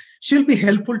graceful. She'll be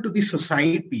helpful to the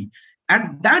society.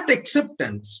 And that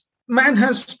acceptance, man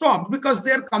has stopped because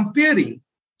they're comparing,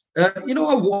 a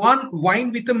one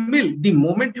wine with a mill. The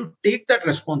moment you take that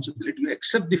responsibility, you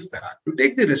accept the fact, you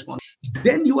take the responsibility,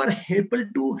 then you are able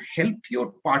to help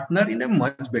your partner in a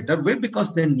much better way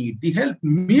because they need the help.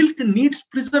 Milk needs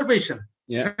preservation.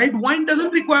 Yeah. Right? Wine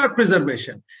doesn't require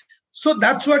preservation. So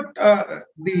that's what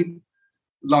the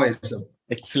law is.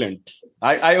 Excellent.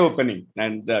 Eye-opening.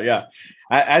 And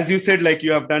as you said, like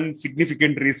you have done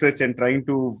significant research and trying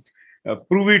to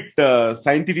prove it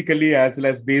scientifically as well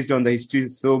as based on the history.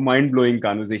 So mind-blowing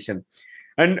conversation.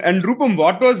 And Rupam,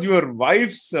 what was your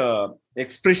wife's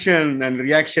expression and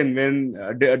reaction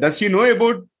when, does she know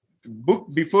about book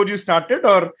before you started,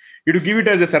 or did you give it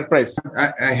as a surprise?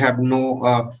 I have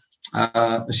no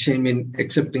shame in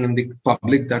accepting in the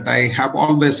public that I have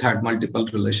always had multiple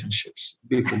relationships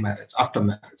before marriage, after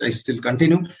marriage. I still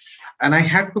continue. And I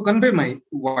had to convey my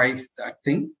wife that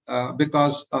thing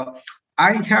because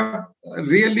I have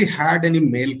rarely had any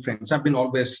male friends. I've been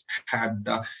always had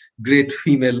great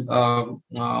female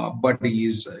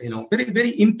buddies, very, very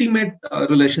intimate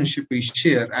relationship we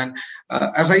share. And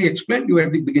as I explained to you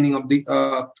at the beginning of the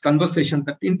conversation,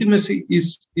 that intimacy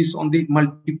is on the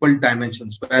multiple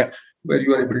dimensions where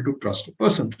you are able to trust a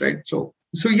person, right? So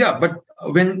yeah, but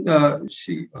when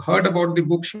she heard about the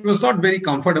book, she was not very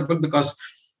comfortable because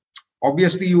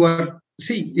obviously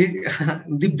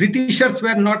the Britishers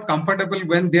were not comfortable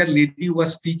when their lady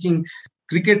was teaching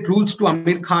cricket rules to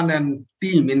Amir Khan and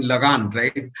team in Lagan,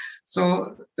 right?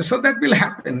 So that will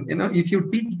happen. If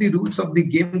you teach the rules of the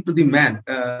game to the man,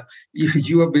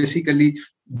 you are basically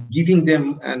giving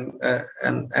them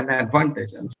an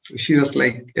advantage. And she was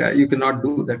like, you cannot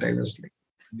do that. I was like,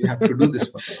 we have to do this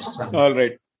for us. All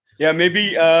right. Yeah,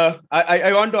 maybe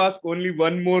I want to ask only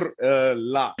one more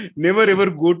law. Never ever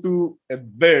go to a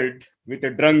bed with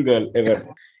a drunk girl ever.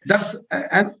 That's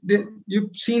and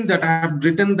you've seen that I have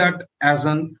written that as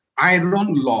an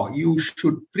iron law. You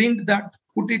should print that,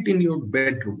 put it in your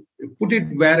bedroom, put it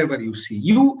wherever you see.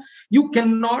 You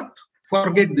cannot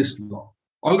forget this law.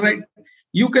 All right.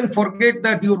 You can forget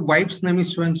that your wife's name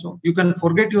is so and so. You can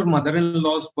forget your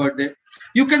mother-in-law's birthday.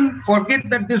 You can forget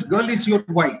that this girl is your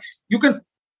wife. You can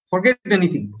forget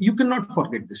anything. You cannot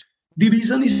forget this. The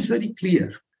reason is very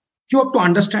clear. You have to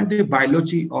understand the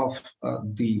biology of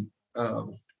the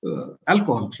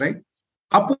alcohol, right?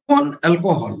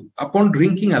 Upon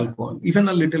drinking alcohol, even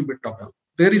a little bit of alcohol,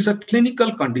 there is a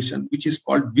clinical condition which is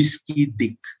called whiskey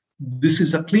dick. This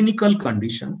is a clinical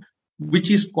condition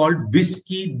which is called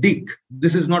whiskey dick.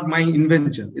 This is not my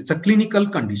invention. It's a clinical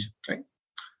condition, right?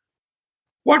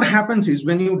 What happens is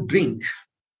when you drink,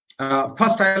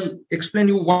 first I'll explain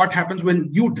you what happens when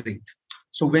you drink.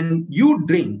 So when you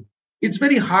drink, it's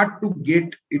very hard to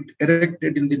get it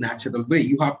erected in the natural way.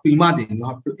 You have to imagine, you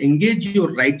have to engage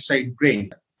your right side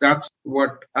brain. That's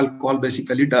what alcohol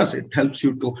basically does. It helps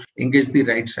you to engage the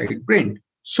right side brain.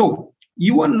 So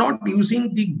you are not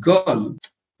using the girl,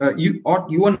 you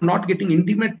are not getting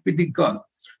intimate with the girl,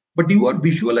 but you are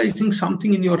visualizing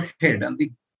something in your head and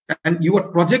you are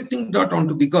projecting that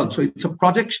onto the girl. So it's a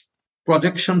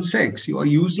projection sex. You are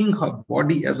using her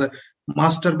body as a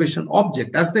masturbation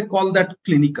object, as they call that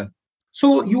clinical.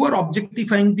 So you are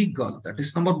objectifying the girl. That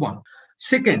is number one.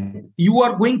 Second, you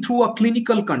are going through a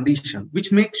clinical condition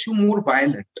which makes you more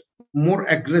violent, more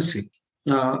aggressive.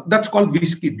 That's called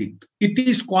whiskey dick. It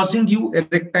is causing you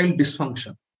erectile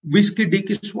dysfunction. Whiskey dick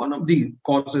is one of the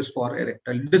causes for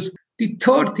erectile dysfunction. The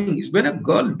third thing is when a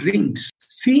girl drinks,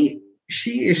 she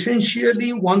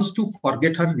essentially wants to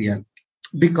forget her reality,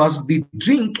 because the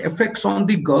drink affects on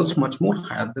the girls much more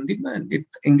higher than the man. It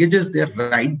engages their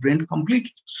right brain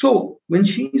completely. So when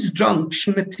she is drunk,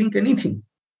 she may think anything.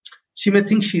 She may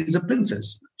think she is a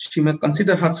princess. She may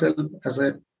consider herself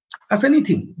as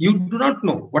anything. You do not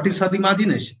know what is her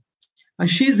imagination. And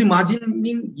she is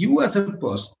imagining you as a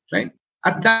person, right?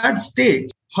 At that stage,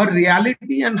 her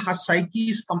reality and her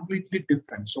psyche is completely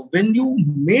different. So when you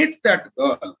meet that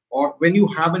girl or when you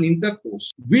have an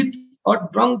intercourse with a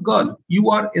drunk girl, you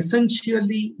are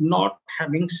essentially not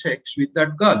having sex with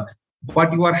that girl,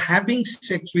 but you are having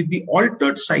sex with the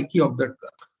altered psyche of that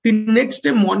girl. The next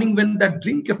day morning, when that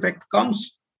drink effect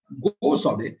goes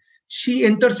away, she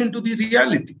enters into the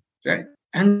reality, right?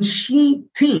 And she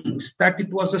thinks that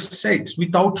it was a sex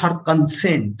without her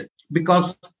consent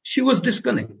because she was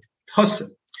disconnected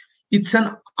herself. It's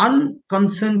an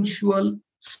unconsensual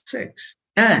sex.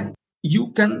 And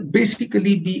you can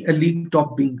basically be elite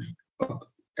of being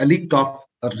elite of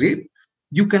a rape.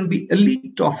 You can be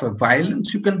elite of a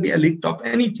violence. You can be elite of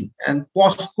anything. And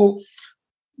POSCO,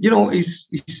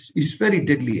 is very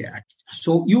deadly act.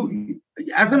 So you,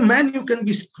 as a man, you can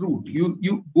be screwed.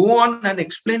 You go on and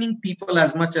explaining people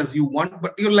as much as you want,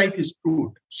 but your life is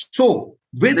screwed. So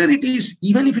whether it is,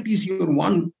 even if it is your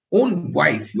own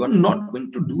wife, you are not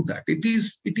going to do that. It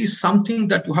is something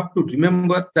that you have to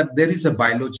remember, that there is a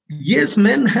biology. Yes,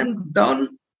 men have done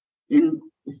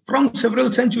from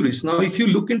several centuries. Now, if you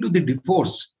look into the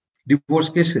divorce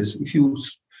cases, if you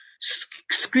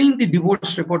screen the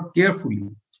divorce record carefully,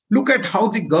 look at how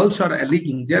the girls are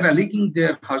alleging. They're alleging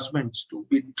their husbands to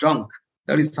be drunk.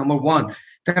 That is number one.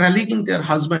 They're alleging their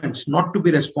husbands not to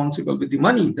be responsible with the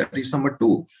money. That is number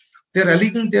two. They're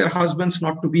alleging their husbands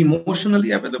not to be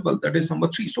emotionally available. That is number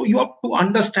three. So you have to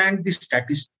understand the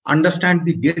statistics, understand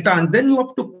the data, and then you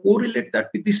have to correlate that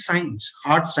with the science,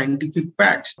 hard scientific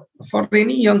facts. For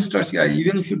any youngsters,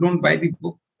 even if you don't buy the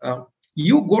book,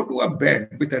 you go to a bed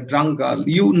with a drunk girl,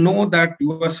 you know that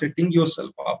you are setting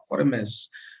yourself up for a mess,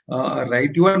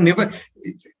 right?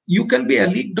 You can be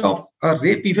alleged of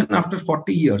rape even after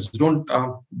 40 years. Don't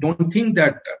think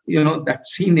that, that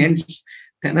scene ends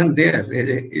then and there.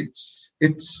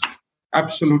 It's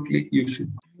absolutely, you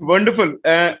should. Wonderful.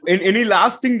 Any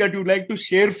last thing that you'd like to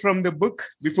share from the book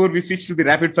before we switch to the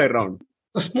rapid fire round?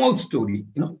 A small story,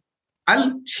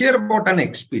 I'll share about an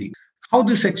experiment. How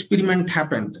this experiment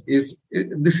happened is,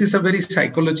 this is a very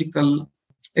psychological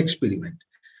experiment.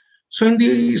 So in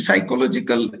the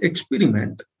psychological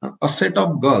experiment, a set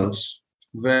of girls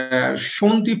were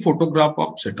shown the photograph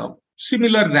of set of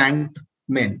similar ranked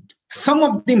men. Some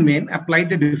of the men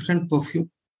applied a different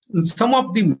perfume, and some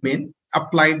of the men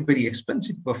applied very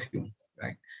expensive perfume,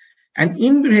 right? And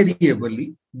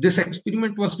invariably, this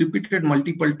experiment was repeated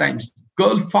multiple times.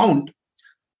 Girl found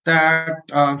that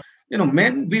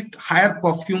men with higher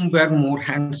perfume were more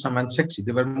handsome and sexy.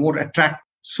 They were more attractive.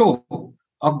 So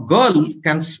a girl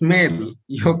can smell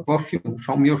your perfume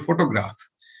from your photograph.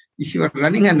 If you are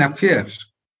running an affair,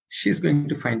 she's going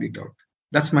to find it out.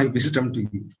 That's my wisdom to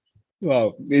you.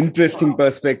 Wow, interesting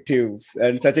perspectives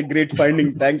and such a great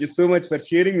finding. Thank you so much for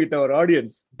sharing with our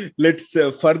audience. Let's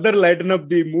further lighten up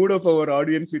the mood of our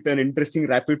audience with an interesting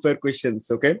rapid fire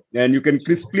questions, okay? And you can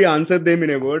crisply answer them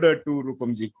in a word or two,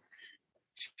 Rupamji.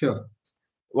 Sure.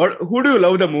 Who do you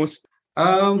love the most?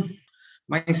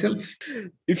 Myself.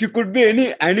 If you could be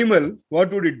any animal,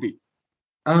 what would it be?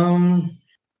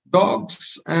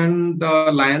 Dogs and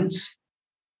lions.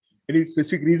 Any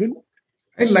specific reason?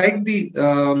 I like the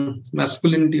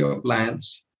masculinity of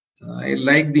lions. I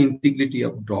like the integrity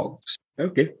of dogs.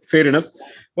 Okay, fair enough.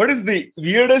 What is the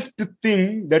weirdest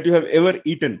thing that you have ever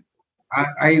eaten?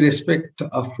 I respect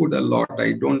food a lot.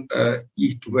 I don't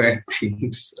eat weird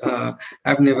things.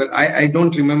 I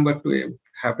don't remember to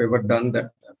have ever done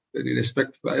that. Very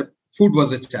respectful. Food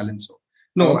was a challenge. So,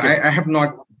 no, Okay. I have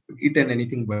not eaten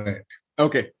anything weird.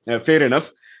 Okay, fair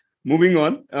enough. Moving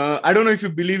on. I don't know if you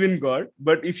believe in God,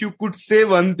 but if you could say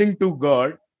one thing to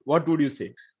God, what would you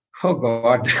say? Oh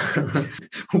God,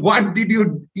 what did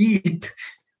you eat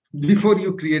before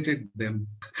you created them?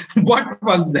 What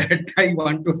was that? I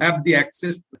want to have the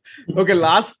access. Okay,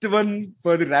 last one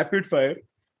for the rapid fire.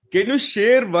 Can you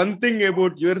share one thing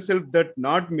about yourself that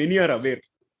not many are aware?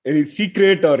 Any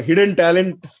secret or hidden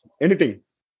talent? Anything?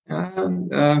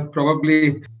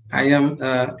 Probably I am.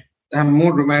 I'm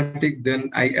more romantic than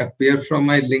I appear from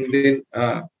my LinkedIn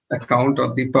account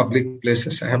or the public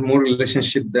places. I have more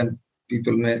relationship than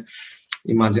people may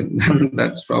imagine.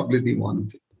 That's probably the one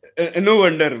thing. No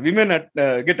wonder women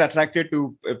get attracted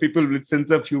to people with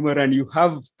sense of humor, and you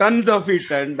have tons of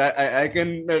it. And I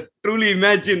can truly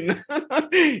imagine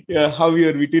how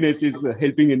your wittiness is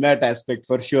helping in that aspect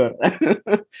for sure.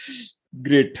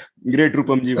 Great,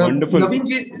 Rupamji, wonderful.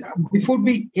 Naveenji, before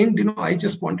we end, I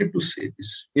just wanted to say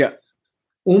this. Yeah.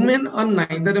 Women are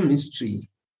neither a mystery.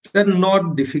 They're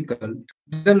not difficult.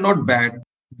 They're not bad.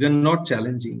 They're not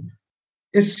challenging.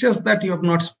 It's just that you have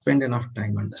not spent enough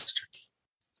time understanding.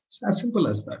 It's as simple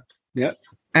as that. Yeah.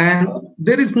 And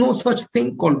there is no such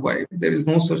thing called wife. There is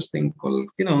no such thing called,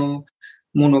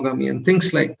 monogamy and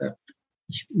things like that.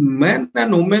 Men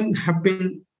and women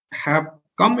have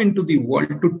come into the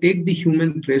world to take the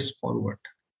human race forward.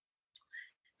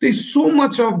 There's so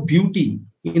much of beauty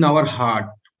in our heart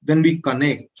when we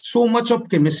connect. So much of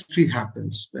chemistry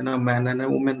happens when a man and a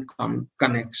woman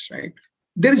connects, right?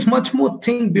 There is much more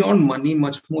thing beyond money,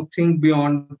 much more thing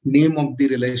beyond name of the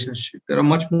relationship. There are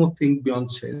much more thing beyond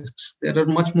sex. There are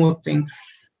much more thing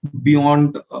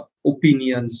beyond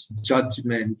opinions,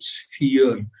 judgments,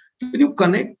 fear. When you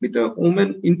connect with a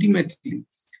woman intimately,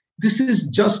 this is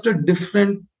just a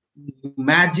different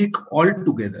magic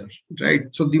altogether, right?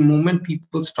 So the moment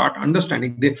people start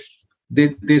understanding,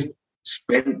 they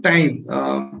spend time,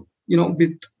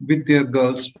 with their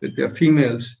girls, with their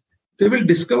females, they will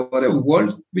discover a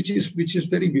world which is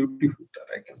very beautiful,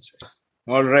 I can say.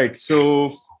 All right.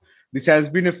 So this has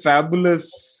been a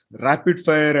fabulous rapid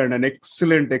fire and an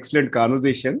excellent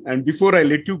conversation. And before I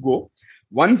let you go,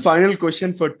 one final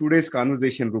question for today's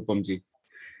conversation, Rupamji.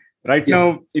 Right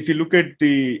now, if you look at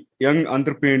the young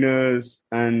entrepreneurs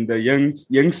and the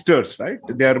youngsters, right,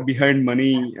 they are behind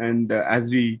money. And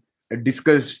as we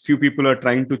discussed, few people are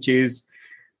trying to chase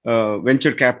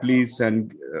venture capitalists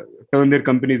and turn their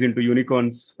companies into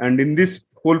unicorns. And in this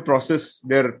whole process,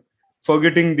 they're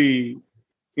forgetting the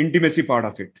intimacy part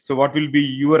of it. So what will be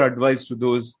your advice to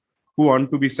those who want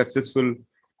to be successful,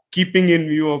 keeping in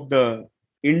view of the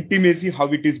intimacy, how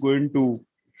it is going to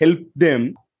help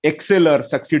them excel or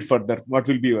succeed further? What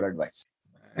will be your advice?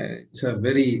 It's a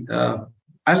very,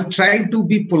 I'll try to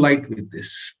be polite with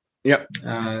this. Yeah.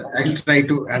 I'll try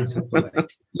to answer politely.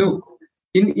 Look,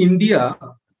 in India,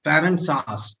 parents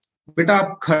ask, beta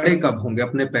aap khade kab honge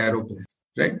apne पैरों पे,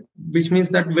 right? Which means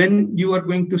that when you are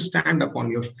going to stand up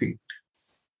on your feet.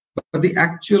 But the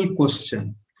actual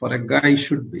question for a guy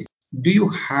should be, do you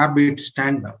have it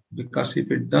stand up? Because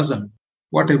if it doesn't,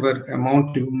 whatever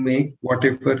amount you make,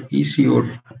 whatever is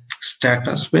your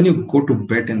status, when you go to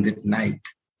bed in the night,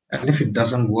 and if it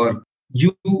doesn't work,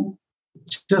 you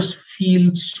just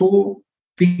feel so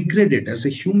degraded as a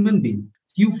human being.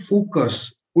 Your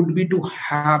focus would be to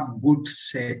have good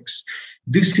sex.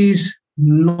 This is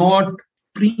not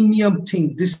premium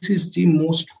thing. This is the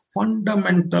most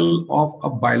fundamental of a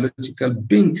biological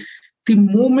being. The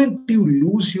moment you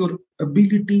lose your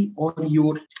ability or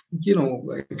your,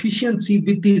 efficiency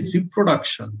with the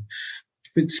reproduction,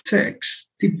 with sex,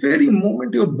 the very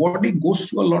moment your body goes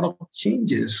through a lot of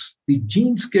changes, the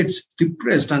genes gets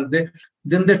depressed and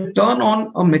then they turn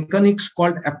on a mechanics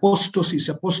called apoptosis.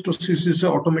 Apoptosis is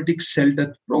an automatic cell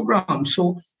death program.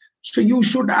 So So you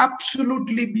should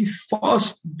absolutely be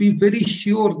very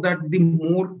sure that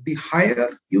the higher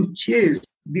you chase,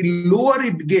 the lower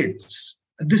it gets.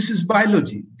 This is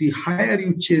biology. The higher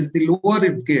you chase, the lower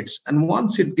it gets. And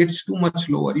once it gets too much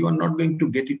lower, you are not going to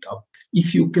get it up.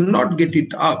 If you cannot get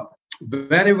it up,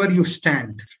 wherever you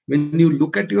stand, when you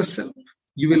look at yourself,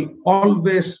 you will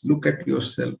always look at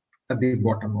yourself at the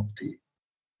bottom of the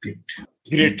pit.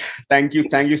 Great. Thank you.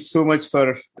 Thank you so much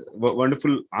for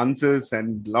wonderful answers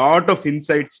and lot of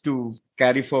insights to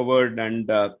carry forward.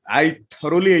 And I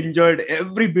thoroughly enjoyed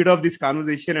every bit of this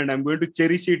conversation, and I'm going to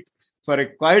cherish it for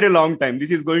quite a long time.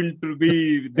 This is going to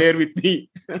be there with me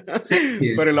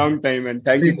for a long time. And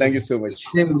thank you so much.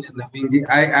 Same, Naveenji.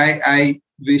 I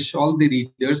wish all the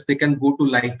readers, they can go to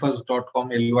lifers.com,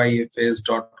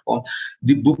 lyfs.com.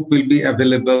 The book will be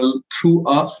available through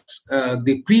us.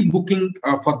 The pre-booking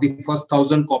for the first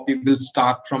 1,000 copy will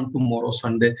start from tomorrow,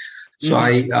 Sunday. So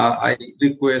I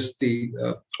request the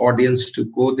audience to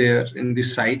go there in the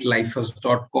site,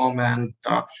 lifers.com, and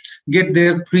get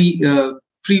their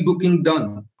pre-booking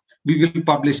done. We will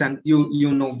publish, and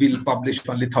we'll publish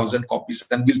only 1,000 copies,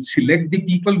 and we'll select the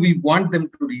people we want them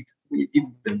to read. We'll give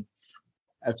them.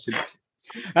 Absolutely.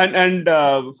 And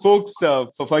folks,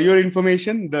 for your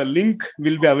information, the link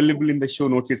will be available in the show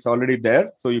notes. It's already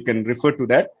there, so you can refer to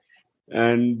that.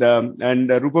 And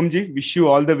Rupamji, wish you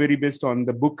all the very best on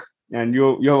the book. And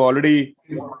you have already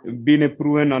been a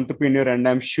proven entrepreneur, and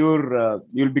I'm sure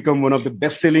you'll become one of the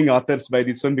best-selling authors by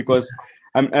this one, because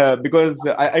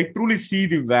I truly see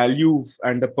the value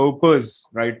and the purpose,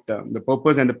 right? The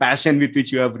purpose and the passion with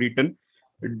which you have written.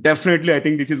 Definitely, I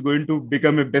think this is going to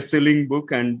become a best-selling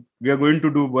book, and we are going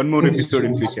to do one more episode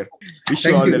in future. Wish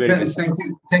you all the very best.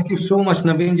 Thank you so much,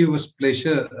 Naveenji. It was a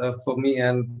pleasure for me,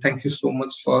 and thank you so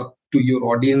much to your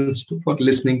audience for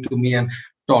listening to me and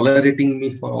tolerating me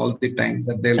for all the time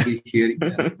that they'll be hearing.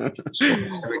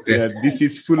 This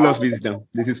is full of wisdom.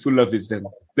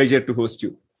 Pleasure to host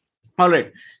you. All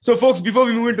right. So, folks, before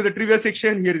we move into the trivia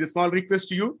section, here is a small request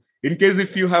to you. In case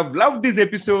if you have loved this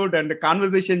episode and the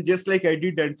conversation just like I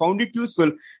did and found it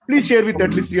useful, please share with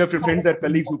at least 3 of your friends or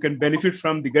colleagues who can benefit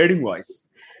from the guiding voice,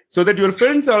 so that your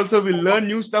friends also will learn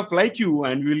new stuff like you,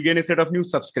 and we will gain a set of new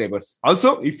subscribers.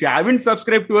 Also, if you haven't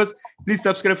subscribed to us, please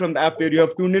subscribe from the app where you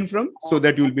have tuned in from, so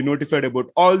that you will be notified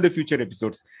about all the future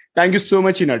episodes. Thank you so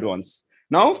much in advance.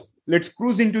 Now, let's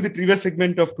cruise into the trivia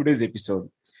segment of today's episode.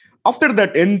 After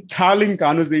that enthralling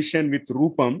conversation with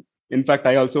Rupam, in fact,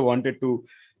 I also wanted to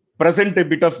present a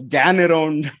bit of GAN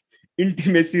around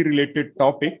intimacy related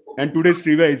topic, and today's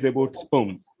trivia is about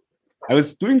sperm. I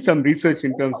was doing some research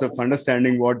in terms of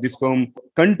understanding what this sperm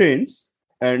contains,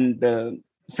 and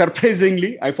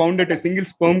surprisingly, I found that a single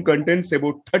sperm contains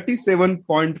about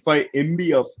 37.5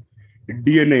 MB of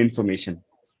DNA information.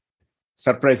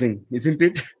 Surprising, isn't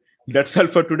it? That's all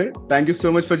for today. Thank you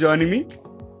so much for joining me.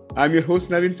 I'm your host,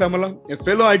 Naveen Samala, a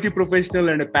fellow IT professional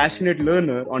and a passionate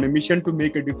learner on a mission to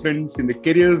make a difference in the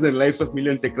careers and lives of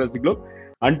millions across the globe.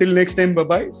 Until next time,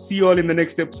 bye-bye. See you all in the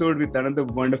next episode with another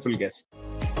wonderful guest.